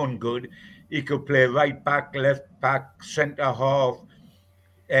for his own good. He could play right back, left back, centre half,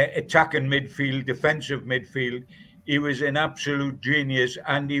 attacking midfield, defensive midfield. He was an absolute genius,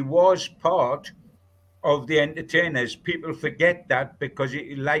 and he was part of the entertainers. People forget that because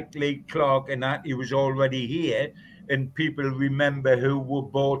like Lee Clark and that, he was already here, and people remember who were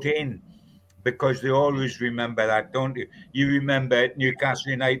bought in because they always remember that, don't you? You remember Newcastle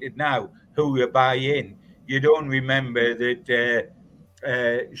United now, who you buy in. You don't remember that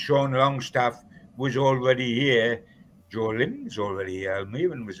Sean Longstaff was already here. Joe Lynn was already here.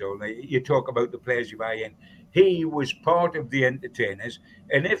 Almiron was already. You talk about the players you buy in. He was part of the entertainers,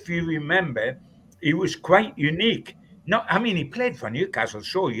 and if you remember, he was quite unique. He played for Newcastle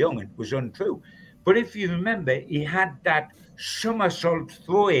so young, it was untrue. But if you remember, he had that somersault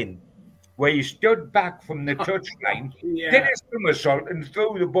throw-in where he stood back from the touchline, did a somersault and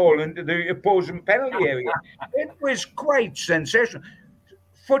threw the ball into the opposing penalty area. It was quite sensational.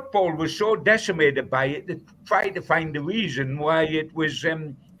 Football was so decimated by it, they tried to find the reason why it was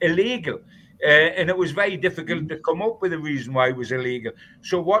illegal. And it was very difficult to come up with a reason why it was illegal.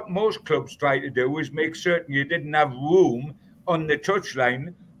 So what most clubs try to do is make certain you didn't have room on the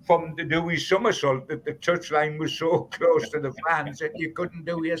touchline from to do his somersault, that the touchline was so close to the fans that you couldn't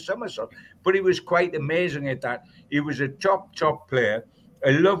do your somersault. But he was quite amazing at that. He was a top player,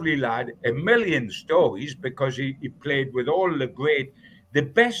 a lovely lad, a million stories because he played with all the great, the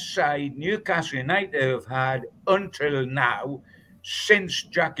best side Newcastle United have had until now, since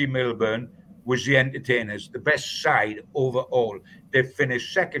Jackie Milburn was the entertainers, the best side overall. They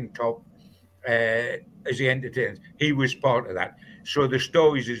finished second top as the entertainers. He was part of that. So the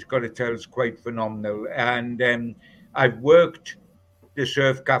stories he's got to tell is quite phenomenal. And I've worked the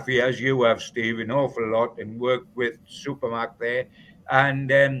Surf Cafe, as you have, Steve, an awful lot, and worked with Supermac there.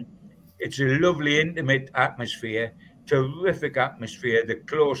 And it's a lovely, intimate atmosphere, terrific atmosphere, the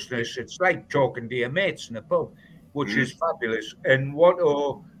closeness. It's like talking to your mates in a pub, which is fabulous. And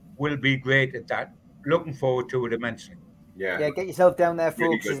Watto will be great at that. Looking forward to it immensely. Yeah, get yourself down there, folks.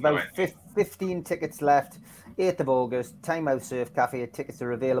 Really There's about 15 tickets left. 8th of August, Tynemouth Surf Cafe. Tickets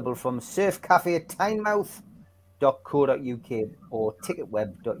are available from surfcafe@tynemouth.co.uk or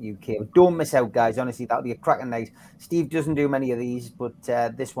ticketweb.uk. Don't miss out, guys. Honestly, that'll be a cracking night. Steve doesn't do many of these, but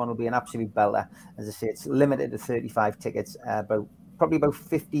this one will be an absolute belter. As I say, it's limited to 35 tickets. Probably about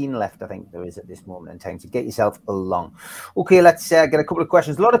 15 left, I think there is at this moment in time. So get yourself along. Okay, let's get a couple of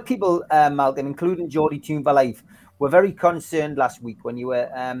questions. A lot of people, Malcolm, including Geordie Toonva Live, were very concerned last week when you were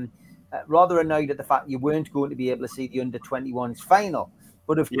rather annoyed at the fact you weren't going to be able to see the under-21s final.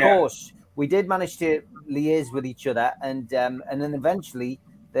 But of course, we did manage to liaise with each other, and then eventually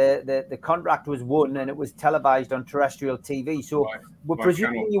the contract was won, and it was televised on terrestrial TV. So we're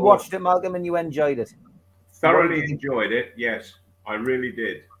presuming you watched it, Malcolm, and you enjoyed it. Thoroughly enjoyed it. Yes, I really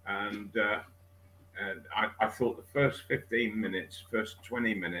did, and I thought the first 15 minutes, first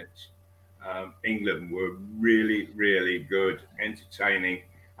 20 minutes, England were really, really good, entertaining,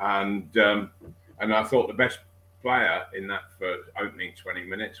 and I thought the best player in that first opening 20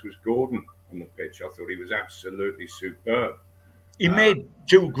 minutes was Gordon on the pitch. I thought he was absolutely superb. He made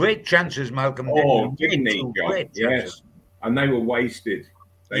 2 great chances, Malcolm. Didn't he, John? Yes, and they were wasted.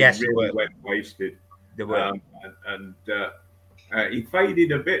 They really went wasted. They were. He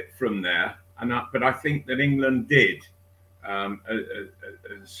faded a bit from there, but I think that England did,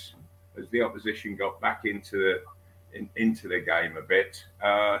 as the opposition got back into the game a bit.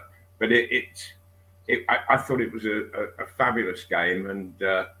 But I thought it was a fabulous game, and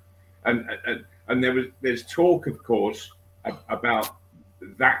there's talk, of course, about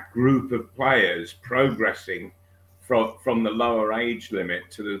that group of players progressing from the lower age limit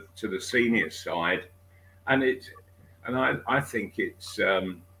to the senior side, and I think it's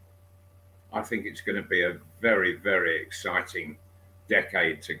going to be a very, very exciting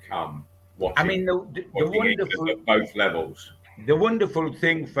decade to come. I mean, the wonderful at both levels. The wonderful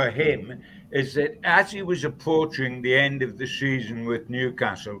thing for him is that as he was approaching the end of the season with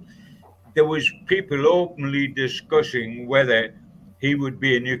Newcastle, there was people openly discussing whether he would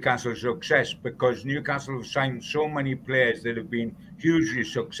be a Newcastle success, because Newcastle have signed so many players that have been hugely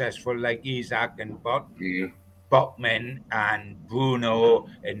successful, like Isak and Botman and Bruno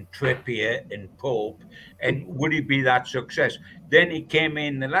and Trippier and Pope. And would he be that success? Then he came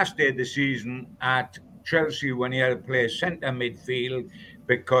in the last day of the season at Chelsea when he had to play centre midfield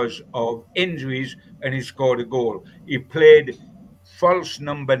because of injuries, and he scored a goal. He played false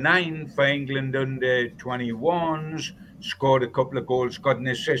number 9 for England under 21s, scored a couple of goals, got an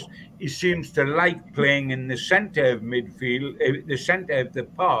assist. He seems to like playing in the centre of midfield, the centre of the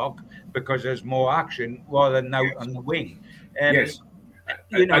park, because there's more action rather than out on the wing. Yes,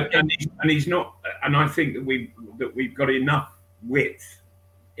 and he's not. And I think that we've got enough width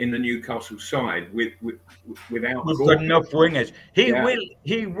in the Newcastle side without. We've got enough wingers. He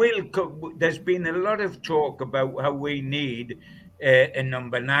will. There's been a lot of talk about how we need a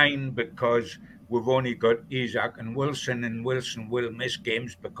number 9 because we've only got Isak and Wilson will miss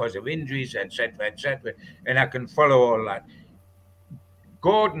games because of injuries, etc., etc. And I can follow all that.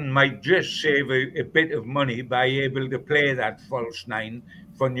 Gordon might just save a bit of money by able to play that false 9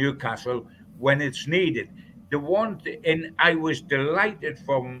 for Newcastle when it's needed. The one and I was delighted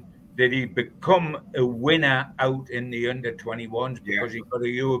from that he become a winner out in the under-21s because he got a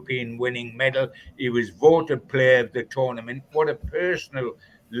European winning medal. He was voted player of the tournament. What a personal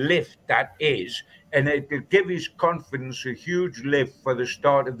lift that is, and it will give his confidence a huge lift for the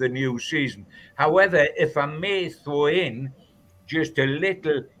start of the new season. However, if I may throw in just a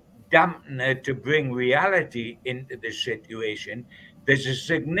little dampener to bring reality into the situation, there's a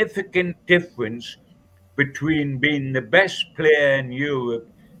significant difference between being the best player in Europe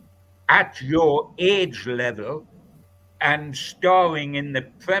at your age level and starring in the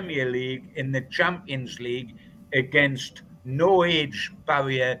Premier League, in the Champions League, against no age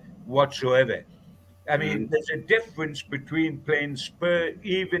barrier whatsoever. I mean, there's a difference between playing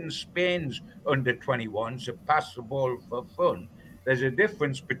even Spain's under-21s to pass the ball for fun. There's a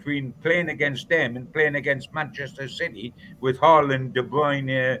difference between playing against them and playing against Manchester City with Haaland, De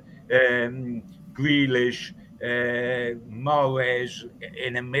Bruyne, Grealish, Mahrez,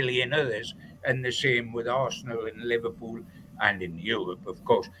 and a million others, and the same with Arsenal and Liverpool and in Europe, of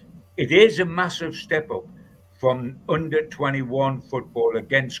course. It is a massive step up from under-21 football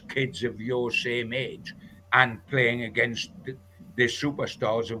against kids of your same age and playing against the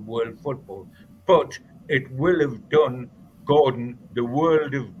superstars of world football. But it will have done Gordon the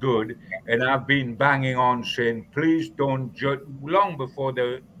world of good, and I've been banging on saying, please don't judge, long before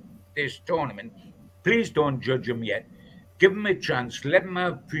this tournament, please don't judge him yet. Give him a chance. Let him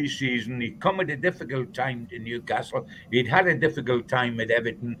have pre-season. He'd come at a difficult time to Newcastle. He'd had a difficult time at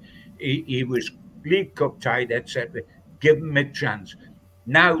Everton. He was League Cup tied, etc. Give him a chance.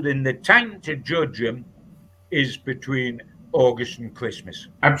 Now then, the time to judge him is between August and Christmas.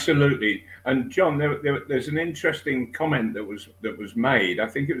 Absolutely. And John, there's an interesting comment that was made. I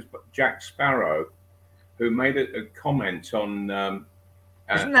think it was Jack Sparrow who made a comment on.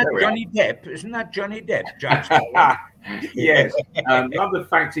 Isn't that Johnny Depp? Isn't that Johnny Depp? Jack Sparrow? Yes. Love the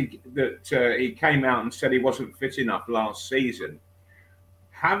fact that he came out and said he wasn't fit enough last season.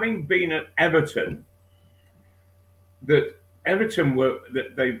 having been at Everton, that Everton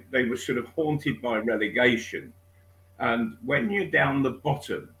they were sort of haunted by relegation, and when you're down the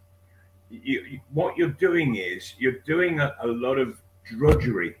bottom, what you're doing is you're doing a lot of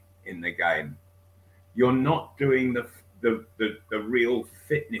drudgery in the game. You're not doing the real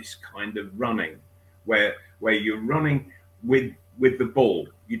fitness kind of running, where you're running with the ball.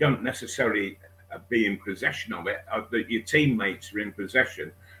 You don't necessarily be in possession of it. Your teammates are in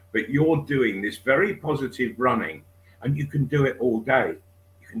possession, but you're doing this very positive running, and you can do it all day.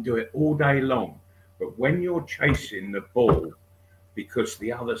 You can do it all day long. But when you're chasing the ball, because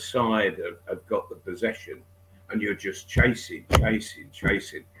the other side have got the possession, and you're just chasing,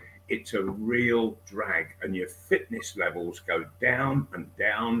 it's a real drag, and your fitness levels go down and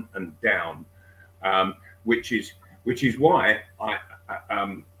down and down, which is why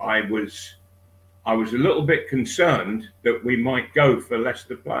I was a little bit concerned that we might go for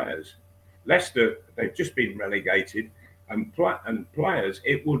Leicester players. Leicester, they've just been relegated, and players,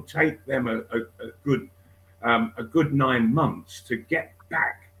 it will take them a good 9 months to get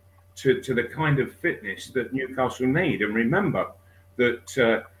back to the kind of fitness that Newcastle need. And remember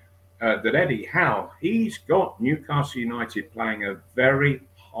that Eddie Howe, he's got Newcastle United playing a very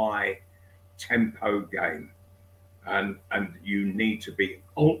high tempo game, and you need to be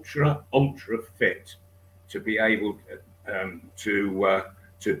ultra fit to be able to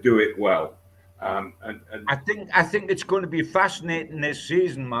do it well. And I think it's going to be fascinating this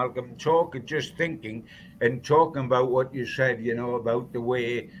season, Malcolm. Talking about what you said, you know, about the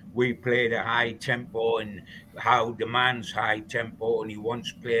way we played a high tempo and how the man's high tempo, and he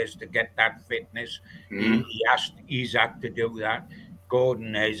wants players to get that fitness. He asked Isaac to do that.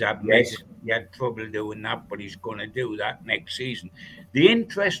 Gordon has admitted he had trouble doing that, but he's going to do that next season. The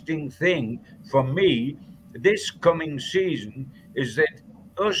interesting thing for me this coming season is that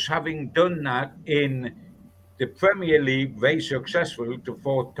us having done that in the Premier League, very successful to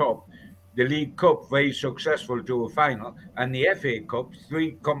fourth top, the League Cup, very successful to a final, and the FA Cup,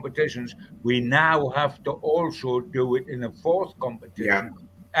 3 competitions, we now have to also do it in a 4th competition,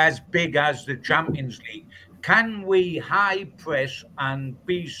 as big as the Champions League. Can we high press and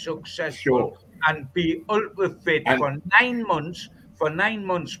be successful and be ultra fit for 9 months? For 9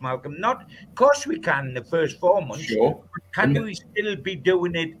 months, Malcolm. Not, of course, we can the first 4 months. Sure. Can we still be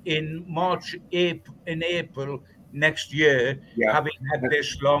doing it in March, April next year, having had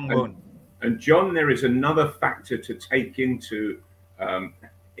this long run? And John, there is another factor to take into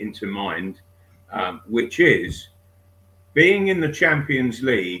mind, which is being in the Champions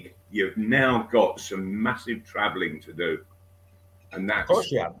League. You've now got some massive travelling to do, and that's, of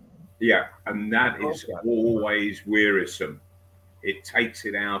course, and that is always wearisome. It takes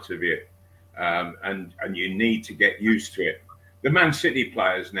it out of you, and you need to get used to it. The Man City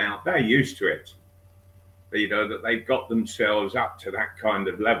players now, they're used to it. You know that they've got themselves up to that kind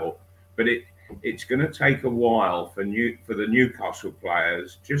of level, but it's going to take a while for the Newcastle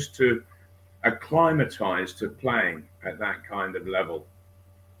players just to acclimatise to playing at that kind of level.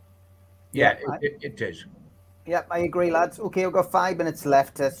 Yeah, it is. Yeah, I agree, lads. Okay, we've got 5 minutes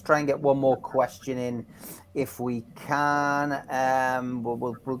left. Let's try and get one more question in if we can.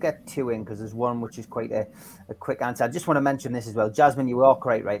 We'll get 2 in because there's one which is quite a quick answer. I just want to mention this as well. Jasmine, you are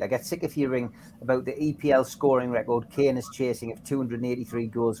quite right. I get sick of hearing about the EPL scoring record Kane is chasing of 283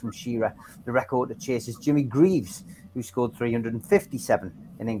 goals from Shearer. The record that chases Jimmy Greaves, who scored 357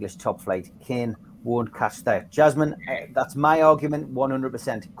 in English top flight. Kane won't catch that. Jasmine, that's my argument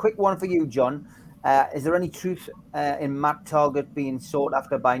 100%. Quick one for you, John. Is there any truth in Matt Targett being sought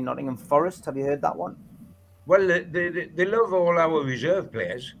after by Nottingham Forest? Have you heard that one? Well, they love all our reserve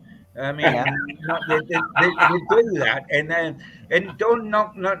players. I mean, they do that, and don't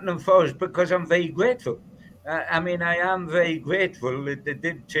knock Nottingham Forest because I'm very grateful. I mean, I am very grateful that they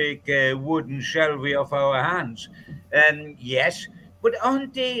did take Wood and Shelby off our hands. Yes, but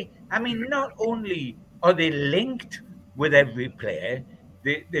aren't they? I mean, not only are they linked with every player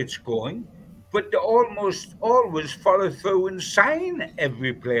that's going, but they almost always follow through and sign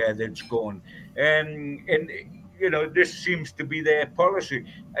every player that's going. And you know, this seems to be their policy.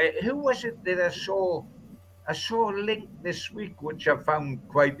 Who was it that I saw a link this week, which I found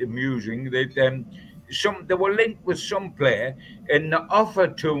quite amusing, that they were linked with some player, and the offer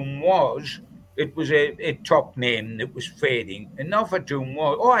to him was, it was a top name that was fading. And the offer to him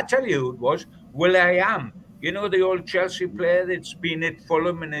was, I tell you who it was, Will.i.am. You know, the old Chelsea player that's been at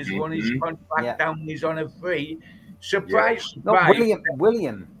Fulham and has won his contract down, he's on a free. Surprise. Not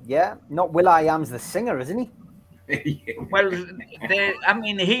William. Yeah, not Will.i.am's the singer, isn't he? Well, I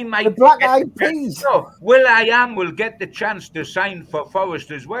mean, he might. The Black Eyed Peas. No, Will.i.am will get the chance to sign for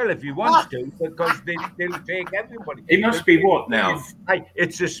Forest as well if he wants to, because they'll take everybody. He must be what now?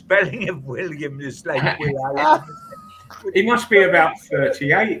 It's the spelling of William is like Will.i.am. He must be about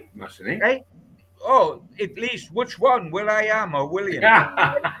 38, mustn't he? Right? Oh, at least which one, Will.i.am or William?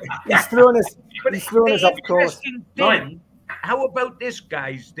 He's thrown us. He's thrown us off course. How about this,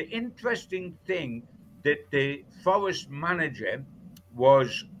 guys? The interesting thing that the Forest manager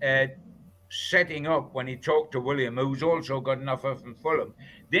was setting up when he talked to William, who's also got an offer from Fulham.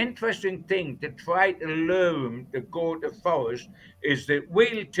 The interesting thing to try to lure him to go to Forest is that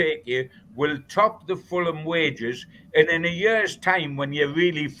we'll take you, we'll top the Fulham wages, and in a year's time, when you're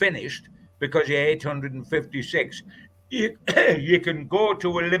really finished, because you're 856, you can go to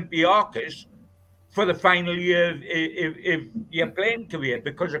Olympiacos for the final year if your playing career,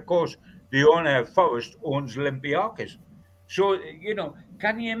 because of course the owner of Forest owns Olympiacos. So, you know,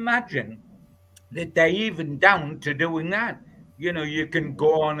 can you imagine that they're even down to doing that? You know, you can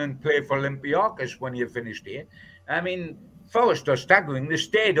go on and play for Olympiacos when you're finished here. I mean, Forest are staggering. They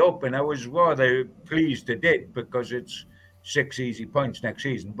stayed up, and I was rather pleased they did, because it's 6 easy points next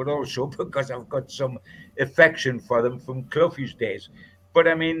season, but also because I've got some affection for them from Cloughie's days. But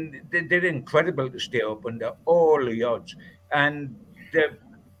I mean, they're incredible to stay up under all the odds, and they're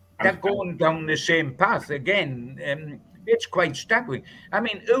going down the same path again. It's quite staggering. I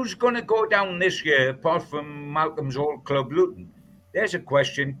mean, who's going to go down this year apart from Malcolm's old club, Luton? There's a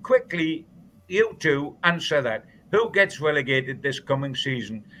question. Quickly, you two answer that. Who gets relegated this coming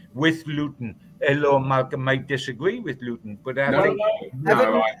season with Luton? Although Malcolm might disagree with Luton, but I think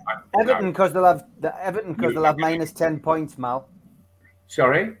Everton, because they'll have minus 10 points, Mal.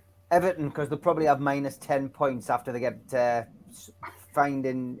 Sorry? Everton, because they'll probably have minus 10 points after they get fined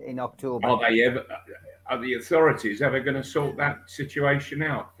in October. Are the authorities ever going to sort that situation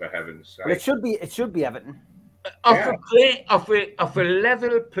out, for heaven's sake? Well, it should be Everton. Off a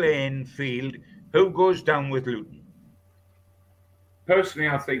level playing field, who goes down with Luton? Personally,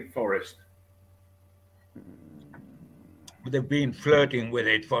 I think Forest. They've been flirting with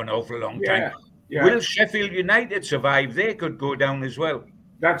it for an awful long time. Yeah. Will Sheffield United survive? They could go down as well.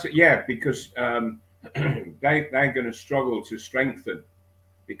 Because they're going to struggle to strengthen,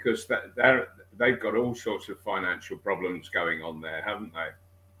 because they've got all sorts of financial problems going on there, haven't they?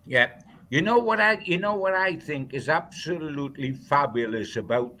 Yeah. You know what I think is absolutely fabulous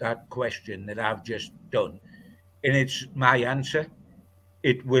about that question that I've just done, and it's my answer.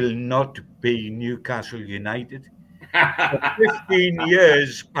 It will not be Newcastle United. For 15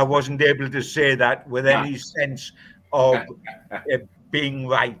 years, I wasn't able to say that with any sense of being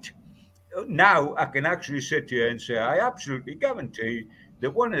right. Now I can actually sit here and say I absolutely guarantee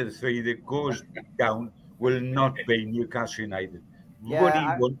that one of the three that goes down will not be Newcastle United.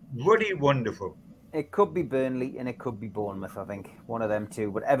 Really wonderful. It could be Burnley and it could be Bournemouth, I think. One of them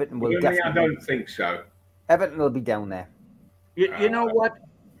two. But Everton will definitely... I don't think so. Everton will be down there. You know what?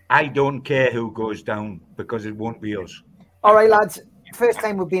 I don't care who goes down, because it won't be us. All right, lads. First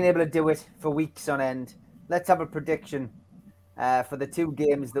time we've been able to do it for weeks on end. Let's have a prediction for the two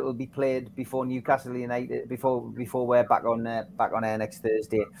games that will be played before Newcastle United, before we're back on air next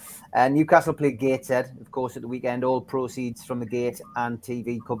Thursday. Newcastle play Gateshead, of course, at the weekend. All proceeds from the Gate and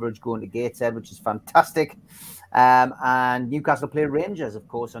TV coverage going to Gateshead, which is fantastic. And Newcastle play Rangers, of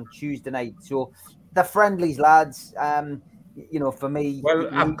course, on Tuesday night. So the friendlies, lads. You know, for me, well,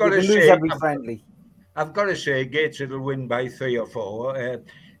 I've got to say, every friendly. I've got to say, Gateshead will win by 3 or 4. As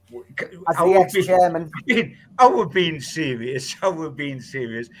the ex-chairman, I was being serious.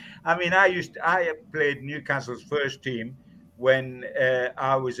 I mean, I played Newcastle's first team when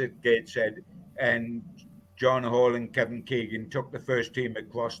I was at Gateshead, and John Hall and Kevin Keegan took the first team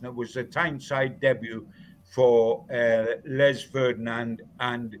across, and it was a Tyneside debut for Les Ferdinand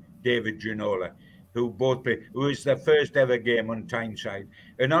and David Ginola, who both played. It was their first ever game on Tyneside.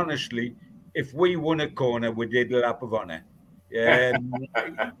 And honestly, if we won a corner, we did a lap of honour.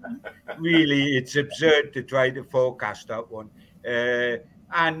 Really, it's absurd to try to forecast that one.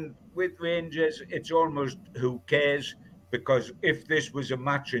 And with Rangers, it's almost who cares, because if this was a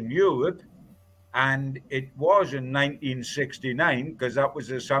match in Europe, and it was in 1969, because that was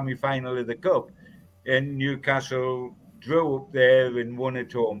the semi-final of the Cup, and Newcastle drew up there and won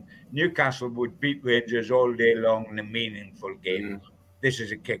at home, Newcastle would beat Rangers all day long in a meaningful game. This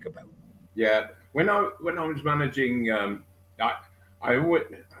is a kickabout. Yeah, when I was managing, I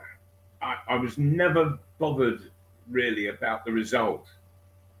was never bothered really about the result,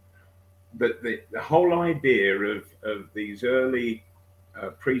 but the whole idea of these early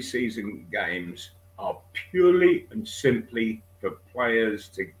pre-season games, are purely and simply for players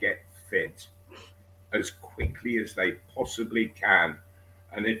to get fit as quickly as they possibly can.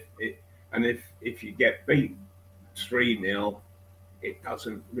 And if you get beat 3-0, it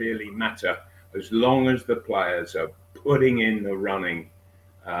doesn't really matter, as long as the players are putting in the running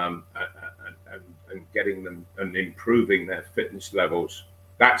and getting them and improving their fitness levels.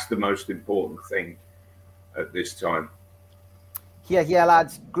 That's the most important thing at this time. Yeah,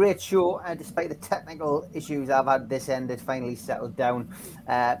 lads, great show. And despite the technical issues I've had this end, it's finally settled down.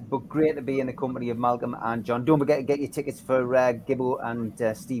 But great to be in the company of Malcolm and John. Don't forget to get your tickets for Gibbo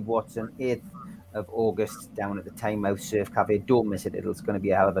and Steve Watson, 8th of August, down at the Tynemouth Surf Cafe. Don't miss it. It's going to be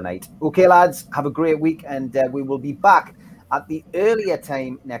a hell of a night. Okay, lads, have a great week. And we will be back at the earlier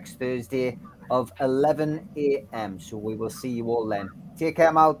time next Thursday of 11 a.m. So we will see you all then. Take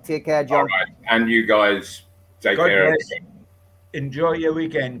care, Mal. Take care, John. All right. And you guys, take care. Enjoy your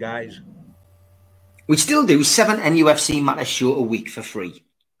weekend, guys. We still do 7 NUFC Matters show a week for free.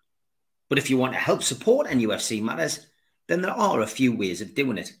 But if you want to help support NUFC Matters, then there are a few ways of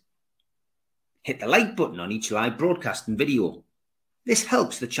doing it. Hit the like button on each live broadcast and video. This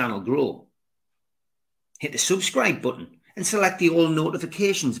helps the channel grow. Hit the subscribe button and select the all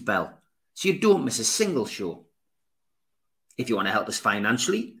notifications bell so you don't miss a single show. If you want to help us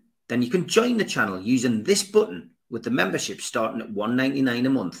financially, then you can join the channel using this button with the membership starting at $1.99 a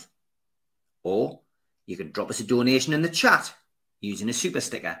month. Or you can drop us a donation in the chat using a super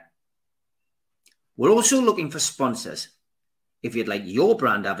sticker. We're also looking for sponsors. If you'd like your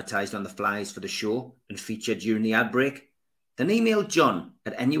brand advertised on the flyers for the show and featured during the ad break, then email John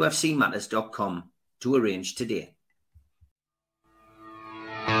at nufcmatters.com to arrange today.